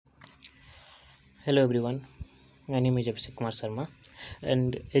Hello everyone, my name is Abhishek Kumar Sharma,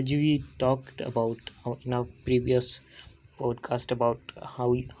 and as we talked about in our previous podcast about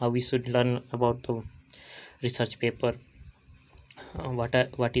how we should learn about the research paper,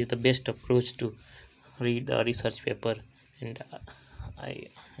 what is the best approach to read the research paper, and I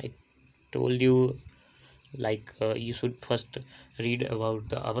I told you you should first read about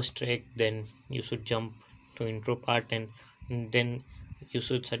the abstract, then you should jump to intro part, and then you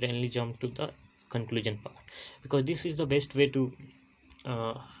should suddenly jump to the conclusion part, because this is the best way to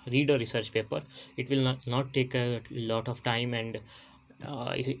read a research paper. It will not take a lot of time, and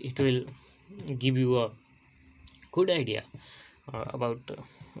it will give you a good idea about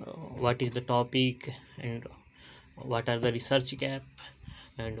what is the topic, and what are the research gap,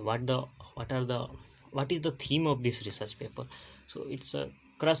 and what are the what is the theme of this research paper. So it's a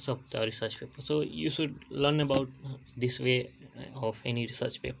crux of the research paper, so you should learn about this way of any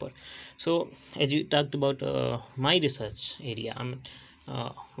research paper. So as you talked about my research area,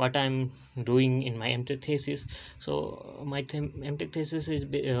 what I'm doing in my MTech thesis. So my MTech thesis is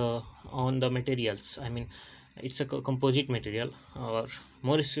on the materials. It's a composite material, or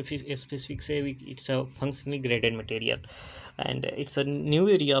more specific say it's a functionally graded material, and it's a new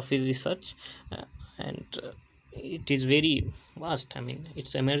area of research, and it is very vast.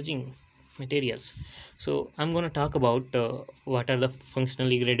 It's emerging materials. So I'm going to talk about what are the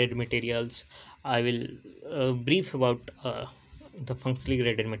functionally graded materials. I will brief about the functionally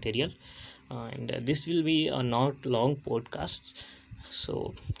graded material, and this will be a not long podcast.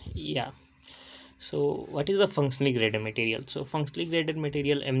 So yeah. So what is a functionally graded material? So functionally graded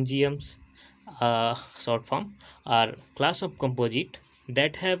material, MGMs, short form, are class of composite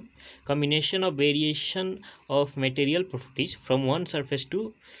that have combination of variation of material properties from one surface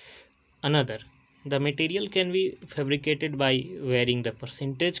to another. The material can be fabricated by varying the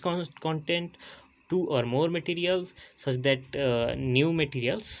percentage content two or more materials, such that new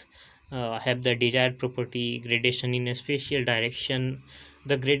materials have the desired property gradation in a spatial direction.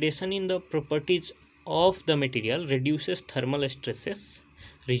 The gradation in the properties of the material reduces thermal stresses,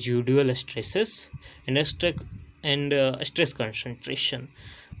 residual stresses, and stress concentration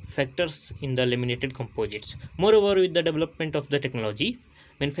factors in the laminated composites. Moreover, with the development of the technology,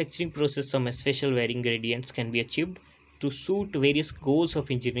 manufacturing process, some special varying gradients can be achieved to suit various goals of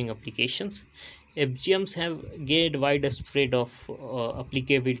engineering applications. FGMs have gained widespread of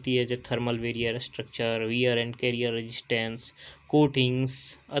applicability as a thermal barrier structure, wear and carrier resistance,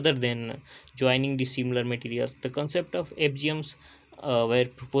 coatings, other than joining the similar materials. The concept of FGMs were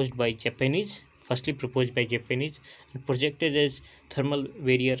firstly proposed by Japanese, and projected as thermal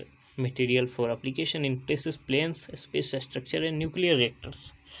barrier material for application in places, planes, space structure, and nuclear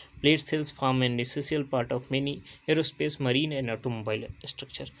reactors. Plate cells form an essential part of many aerospace, marine, and automobile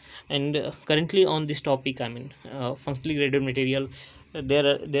structure. And currently on this topic, functionally graded material,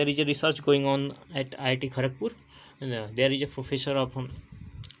 there is a research going on at IIT Kharagpur. And, there is a professor of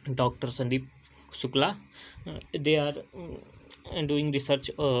Dr. Sandeep Shukla. They are doing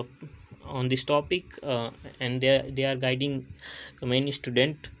research on this topic, and they are guiding many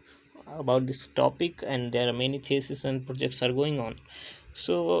students about this topic, and there are many theses and projects are going on.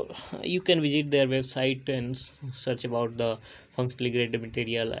 So you can visit their website and search about the functionally graded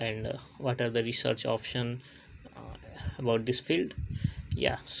material, and what are the research option about this field.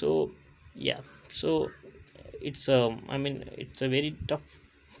 Yeah. So yeah. So it's it's a very tough.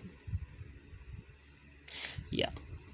 Yeah.